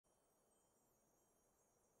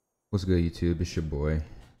What's good, YouTube? It's your boy.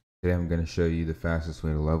 Today I'm going to show you the fastest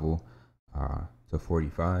way to level to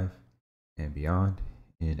 45 and beyond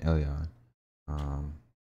in Elyon. Um,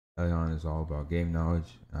 Elyon is all about game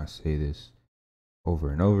knowledge, and I say this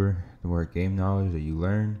over and over. The more game knowledge that you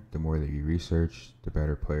learn, the more that you research, the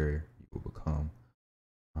better player you will become.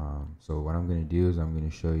 So what I'm going to do is I'm going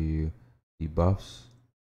to show you the buffs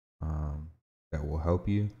that will help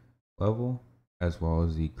you level, as well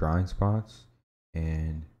as the grind spots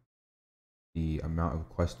and the amount of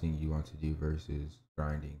questing you want to do versus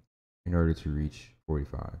grinding in order to reach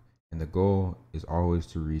 45. And the goal is always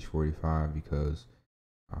to reach 45 because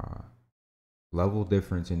level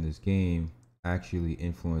difference in this game actually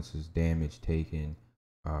influences damage taken,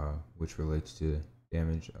 which relates to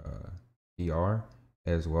damage DR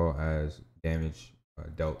as well as damage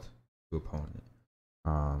dealt to opponent.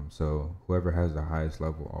 So whoever has the highest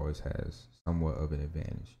level always has somewhat of an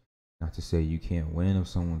advantage. Not to say you can't win if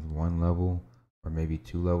someone's one level or maybe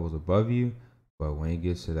two levels above you, but when it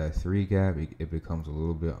gets to that 3 gap, it becomes a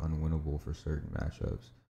little bit unwinnable for certain matchups,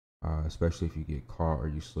 especially if you get caught or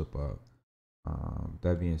you slip up.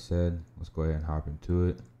 That being said, let's go ahead and hop into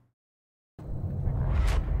it.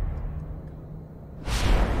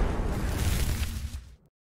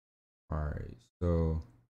 Alright, so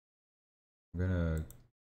I'm gonna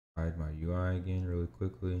hide my UI again really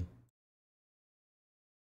quickly.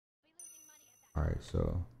 Alright,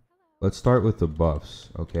 so let's start with the buffs,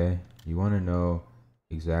 okay? You want to know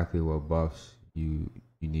exactly what buffs you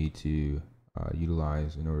need to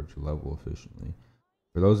utilize in order to level efficiently.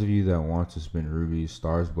 For those of you that want to spin rubies,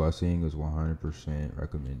 Star's Blessing is 100%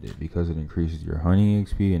 recommended because it increases your hunting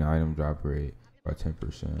XP and item drop rate by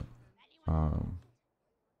 10%.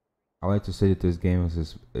 I like to say that this game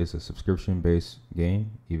is a subscription-based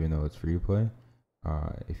game, even though it's free to play.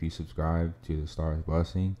 If you subscribe to the Star's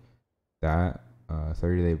Blessing, that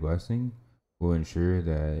 30-day blessing will ensure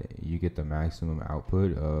that you get the maximum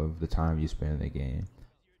output of the time you spend in the game.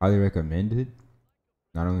 Highly recommended.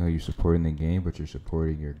 Not only are you supporting the game, but you're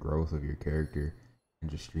supporting your growth of your character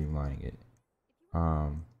and just streamlining it.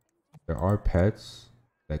 There are pets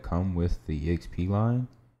that come with the EXP line,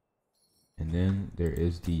 and then there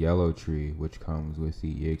is the yellow tree, which comes with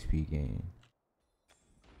the EXP gain.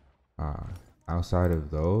 Outside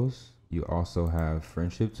of those, you also have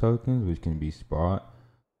friendship tokens, which can be bought.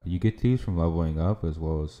 You get these from leveling up as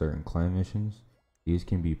well as certain clan missions. These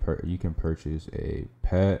can be you can purchase a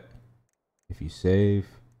pet if you save,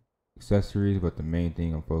 accessories, but the main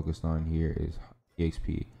thing I'm focused on here is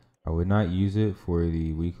EXP. I would not use it for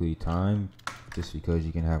the weekly time just because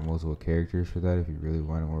you can have multiple characters for that if you really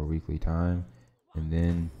want more weekly time. And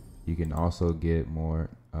then you can also get more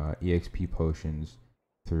EXP potions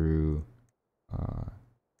through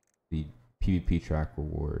the PvP track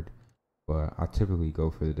reward, but I typically go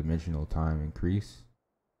for the dimensional time increase,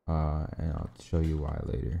 and I'll show you why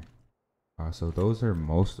later. So those are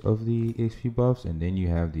most of the EXP buffs, and then you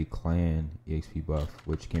have the clan EXP buff,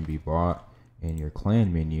 which can be bought in your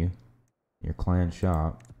clan menu, your clan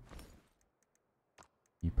shop.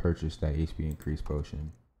 You purchase that EXP increase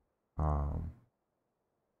potion,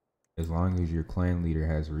 as long as your clan leader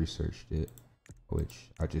has researched it, which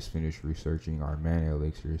I just finished researching our mana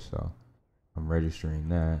elixir, so I'm registering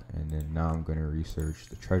that, and then now I'm going to research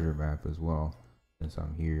the treasure map as well since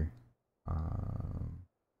I'm here.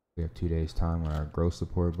 We have 2 days time on our growth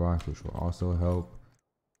support box, which will also help.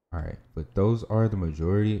 Alright, but those are the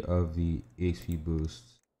majority of the EXP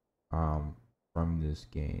boosts from this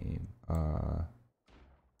game. Let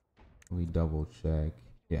me double check.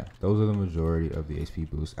 Yeah, those are the majority of the XP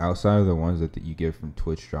boosts outside of the ones that you get from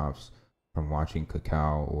Twitch drops from watching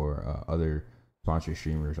Cacao or other sponsored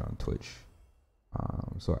streamers on Twitch.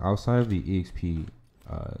 So outside of the EXP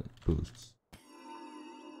boosts,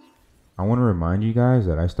 I want to remind you guys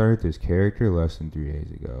that I started this character less than 3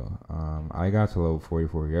 days ago. I got to level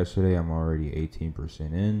 44 yesterday. I'm already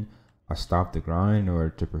 18% in. I stopped the grind in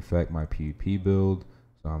order to perfect my PvP build,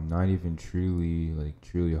 so I'm not even truly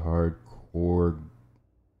hardcore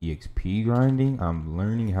EXP grinding. I'm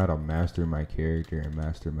learning how to master my character and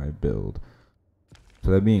master my build.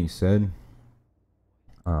 So that being said,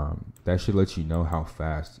 that should let you know how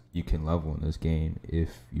fast you can level in this game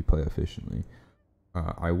if you play efficiently.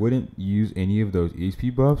 I wouldn't use any of those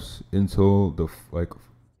EXP buffs until the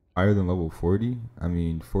higher than level 40. I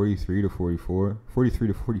mean 43 to 44, 43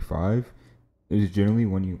 to 45 is generally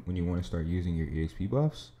when you want to start using your EXP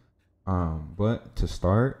buffs. But to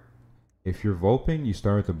start, if you're Vulpin, you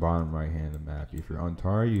start at the bottom right hand of the map. If you're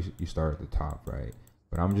Antari, you start at the top right.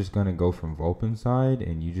 But I'm just gonna go from Vulpin side,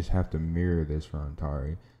 and you just have to mirror this for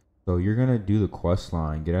Antari. So you're gonna do the quest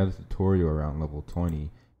line, get out of the tutorial around level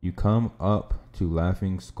 20, You come up to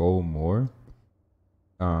Laughing Skull Moor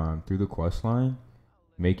through the quest line.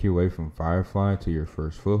 Make your way from Firefly to your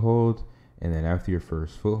first foothold, and then after your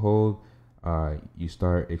first foothold, you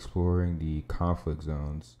start exploring the conflict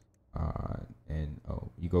zones.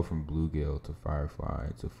 You go from Bluegill to Firefly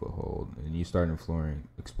to Foothold, and you start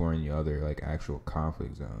exploring the other like actual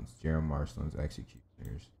conflict zones. Jerem Marshland's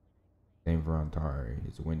Executioners, same for Antari.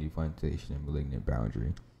 It's Windy Plantation and Malignant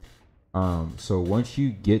Boundary. So once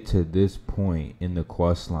you get to this point in the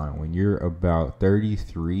quest line, when you're about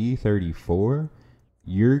 33, 34,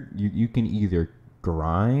 you can either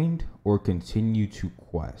grind or continue to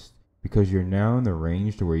quest, because you're now in the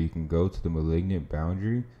range to where you can go to the Malignant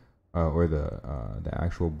Boundary or the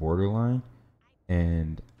actual borderline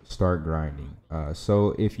and start grinding.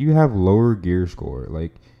 So if you have lower gear score,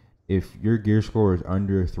 like if your gear score is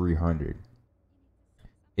under 300,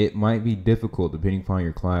 it might be difficult depending upon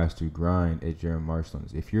your class to grind at Jerem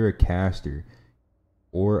Marshlands. If you're a caster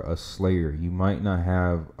or a slayer, you might not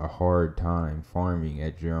have a hard time farming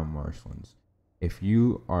at Jerem Marshlands. If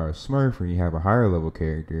you are a smurf or you have a higher level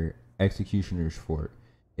character, Executioner's Fort.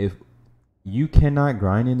 If you cannot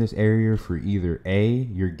grind in this area for either A,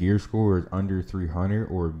 your gear score is under 300,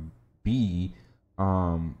 or B,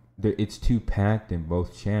 it's too packed in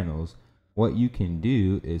both channels, what you can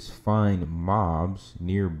do is find mobs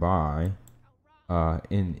nearby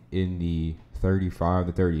in the 35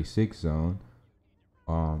 to 36 zone.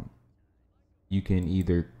 You can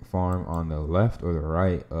either farm on the left or the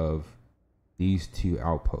right of these two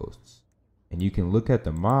outposts. And you can look at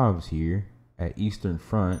the mobs here at Eastern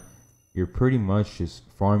Front. You're pretty much just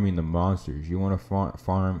farming the monsters. You want to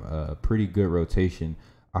farm a pretty good rotation.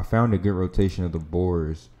 I found a good rotation of the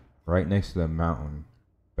boars right next to the mountain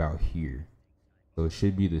about here. So it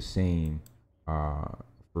should be the same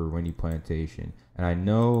for Windy Plantation. And I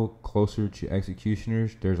know closer to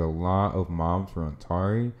Executioners, there's a lot of mobs for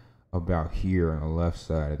Antari about here on the left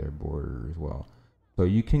side of their border as well. So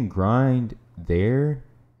you can grind there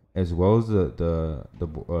as well as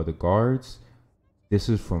the guards. This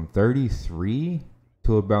is from 33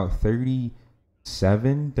 to about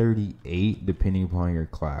 37, 38, depending upon your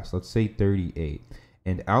class. Let's say 38.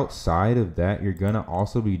 And outside of that, you're going to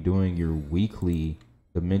also be doing your weekly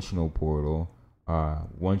dimensional portal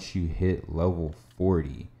once you hit level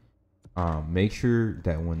 40. Make sure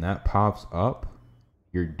that when that pops up,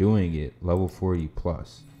 you're doing it level 40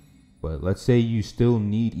 plus. But let's say you still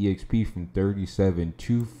need EXP from 37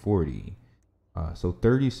 to 40. So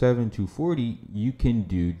 37 to 40, you can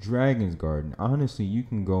do Dragon's Garden. Honestly, you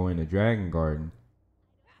can go into Dragon Garden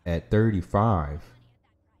at 35.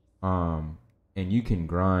 And you can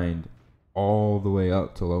grind all the way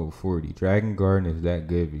up to level 40. Dragon Garden is that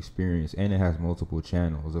good of experience, and it has multiple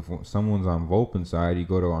channels. If someone's on Vulpin side, you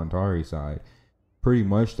go to Antari side. Pretty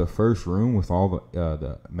much the first room with all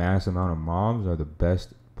the mass amount of mobs are the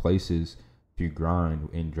best places to grind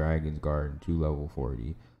in Dragon's Garden to level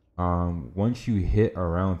 40. Once you hit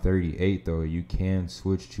around 38 though, you can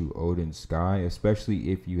switch to Odin's Sky,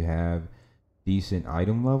 especially if you have decent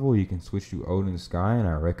item level. You can switch to Odin's Sky, and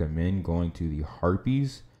I recommend going to the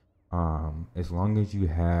Harpies. As long as you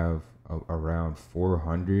have around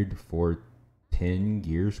 400, 410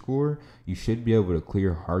 gear score, you should be able to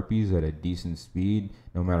clear Harpies at a decent speed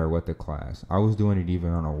no matter what the class. I was doing it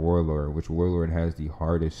even on a Warlord, which Warlord has the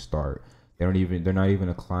hardest start. They're not even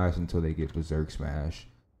a class until they get Berserk Smash.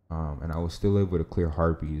 And I was still able to clear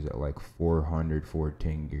Harpies at like 400,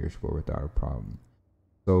 410 gear score without a problem.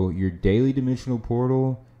 So your daily dimensional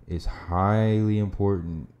portal is highly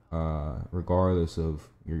important, regardless of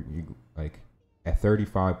you like at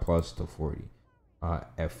 35 plus to 40.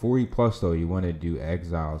 At 40 plus though, you want to do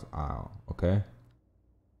Exile's Isle, okay?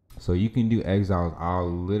 So you can do Exile's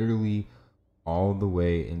Isle literally all the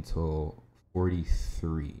way until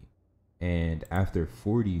 43, and after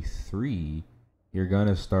 43, you're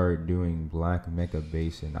gonna start doing Black Mecha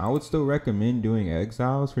Basin. I would still recommend doing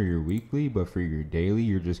Exiles for your weekly, but for your daily,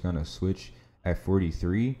 you're just gonna switch at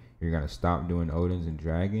 43. You're gonna stop doing Odin's and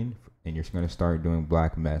Dragon, and you're gonna start doing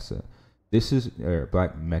Black Mesa.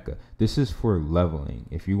 Black Mecha. This is for leveling.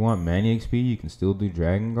 If you want Mana XP, you can still do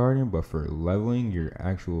Dragon Garden, but for leveling your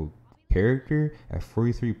actual character at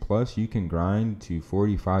 43 plus, you can grind to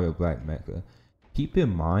 45 at Black Mecha. Keep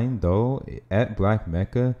in mind though, at Black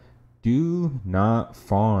Mecha, do not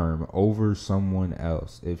farm over someone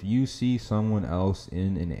else. If you see someone else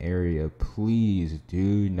in an area, please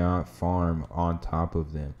do not farm on top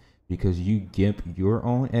of them, because you gimp your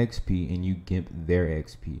own XP and you gimp their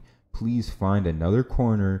XP. Please find another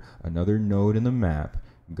corner, another node in the map,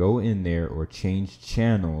 go in there or change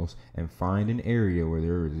channels and find an area where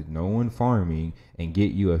there is no one farming and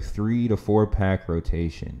get you a 3 to 4 pack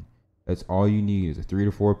rotation. That's all you need is a 3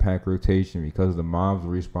 to 4 pack rotation, because the mobs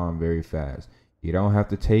respawn very fast. You don't have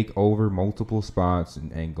to take over multiple spots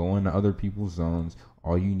and go into other people's zones.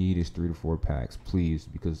 All you need is 3 to 4 packs, please,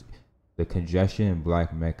 because the congestion in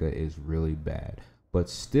Black Mecca is really bad. But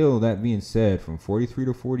still, that being said, from 43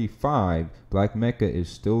 to 45, Black Mecca is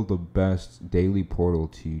still the best daily portal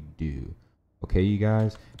to do. Okay, you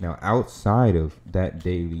guys? Now, outside of that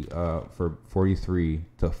daily, for 43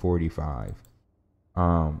 to 45,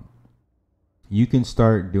 you can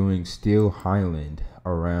start doing Steel Highland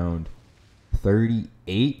around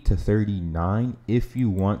 38 to 39 if you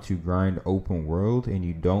want to grind open world and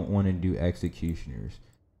you don't want to do executioners.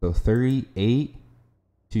 So 38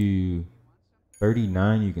 to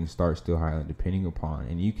 39 you can start Steel Highland depending upon,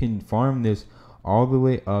 and you can farm this all the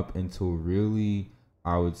way up until really,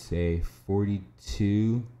 I would say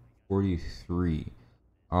 42, 43.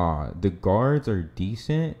 The guards are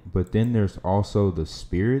decent, but then there's also the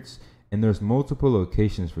spirits, and there's multiple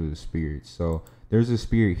locations for the spirits. So there's a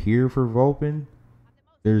spirit here for Vulpin.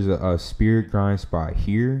 There's a spirit grind spot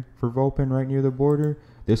here for Vulpin right near the border.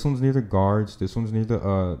 This one's near the guards. This one's near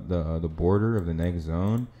the border of the next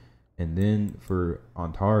zone. And then for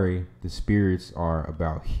Antari, the spirits are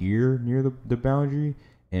about here near the boundary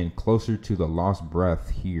and closer to the Lost Breath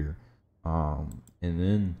here. And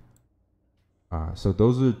then so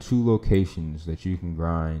those are the 2 locations that you can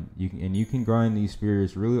grind. You can grind these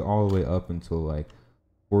spirits really all the way up until like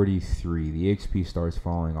 43. The XP starts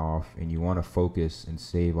falling off, and you want to focus and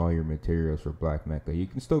save all your materials for Black Mecca. You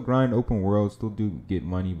can still grind open world, still do get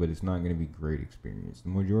money, but it's not going to be great experience. The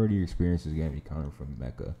majority of your experience is going to be coming from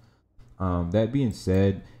Mecca. That being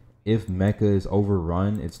said, if Mecca is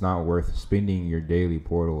overrun, it's not worth spending your daily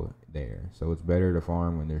portal there. So it's better to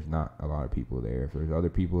farm when there's not a lot of people there. If there's other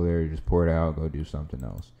people there, just pour it out, go do something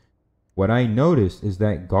else. What I noticed is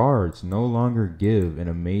that guards no longer give an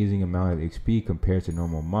amazing amount of XP compared to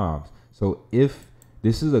normal mobs. So if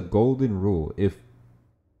this is a golden rule, if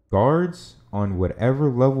guards on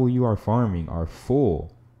whatever level you are farming are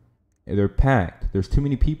full, they're packed, there's too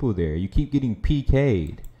many people there, you keep getting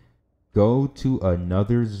PK'd, go to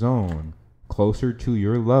another zone closer to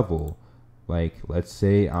your level. Like, let's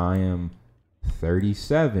say I am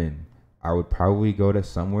 37. I would probably go to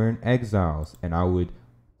somewhere in Exiles, and I would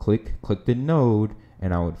click the node,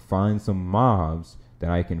 and I would find some mobs that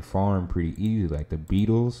I can farm pretty easily, like the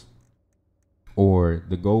beetles or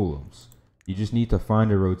the golems. You just need to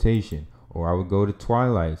find a rotation. Or I would go to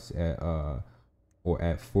Twilights at or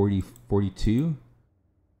at 42.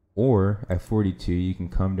 Or at 42, you can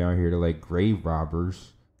come down here to like Grave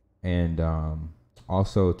Robbers and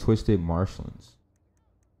also Twisted Marshlands.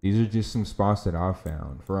 These are just some spots that I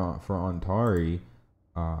found. For Antari,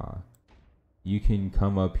 you can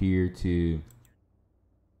come up here to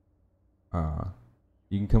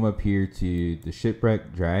the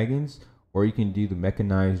Shipwrecked Dragons, or you can do the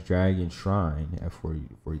Mechanized Dragon Shrine at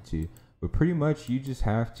 42. But pretty much you just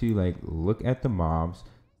have to like look at the mobs,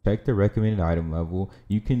 check the recommended item level.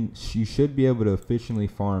 You should be able to efficiently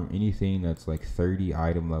farm anything that's like 30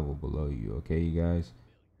 item level below you, okay, you guys?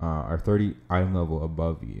 Or 30 item level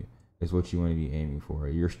above you is what you want to be aiming for.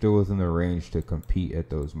 You're still within the range to compete at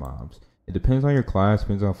those mobs. It depends on your class,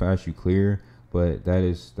 depends on how fast you clear, but that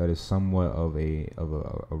is somewhat of a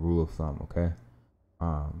rule of thumb, okay?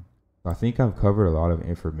 I think I've covered a lot of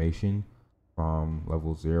information from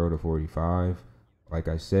level 0 to 45. Like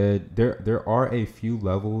I said, there are a few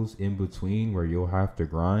levels in between where you'll have to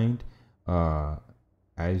grind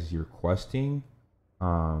as you're questing.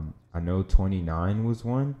 I know 29 was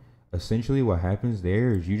one. Essentially what happens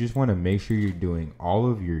there is you just want to make sure you're doing all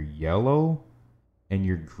of your yellow and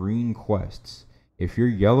your green quests. If your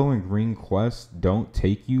yellow and green quests don't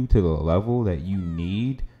take you to the level that you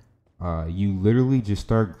need, you literally just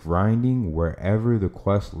start grinding wherever the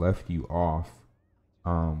quest left you off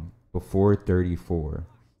before 34.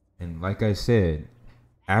 And like I said,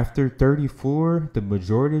 after 34, the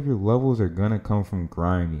majority of your levels are gonna come from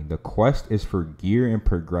grinding. The quest is for gear and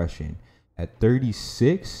progression. At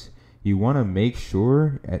 36, you want to make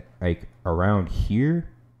sure at like around here,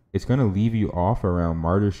 it's gonna leave you off around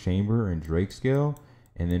Martyr's Chamber and Drakescale,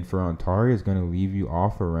 and then for Antari, it's gonna leave you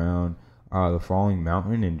off around the Falling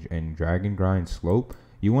Mountain and Dragon Grind Slope.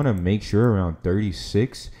 You want to make sure around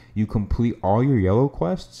 36 you complete all your yellow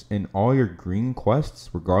quests and all your green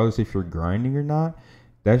quests, regardless if you're grinding or not.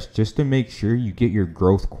 That's just to make sure you get your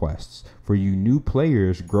growth quests. For you new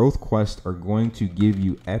players, growth quests are going to give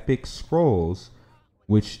you epic scrolls,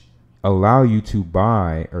 which allow you to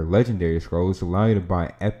buy, or legendary scrolls allow you to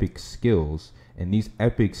buy epic skills, and these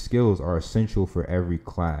epic skills are essential for every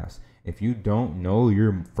class. If you don't know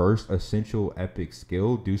your first essential epic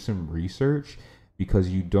skill, do some research, because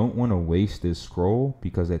you don't want to waste this scroll,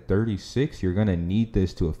 because at 36 you're going to need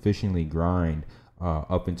this to efficiently grind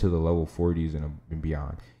up into the level 40s and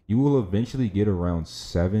beyond. You will eventually get around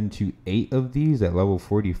 7 to 8 of these. At level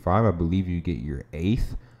 45 I believe you get your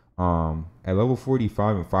 8th. At level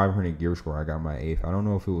 45 and 500 gear score, I got my 8th. I don't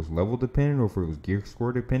know if it was level dependent or if it was gear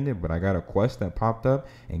score dependent, but I got a quest that popped up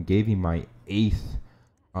and gave me my 8th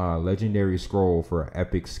legendary scroll for an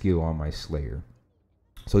epic skill on my Slayer.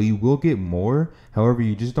 So you will get more. However,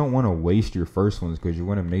 you just don't want to waste your first ones, because you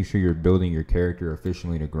want to make sure you're building your character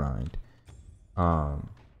efficiently to grind. So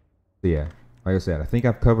yeah, like I said, I think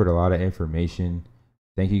I've covered a lot of information.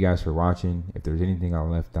 Thank you guys for watching. If there's anything I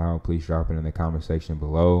left out, please drop it in the comment section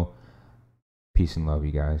below. Peace and love,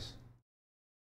 you guys.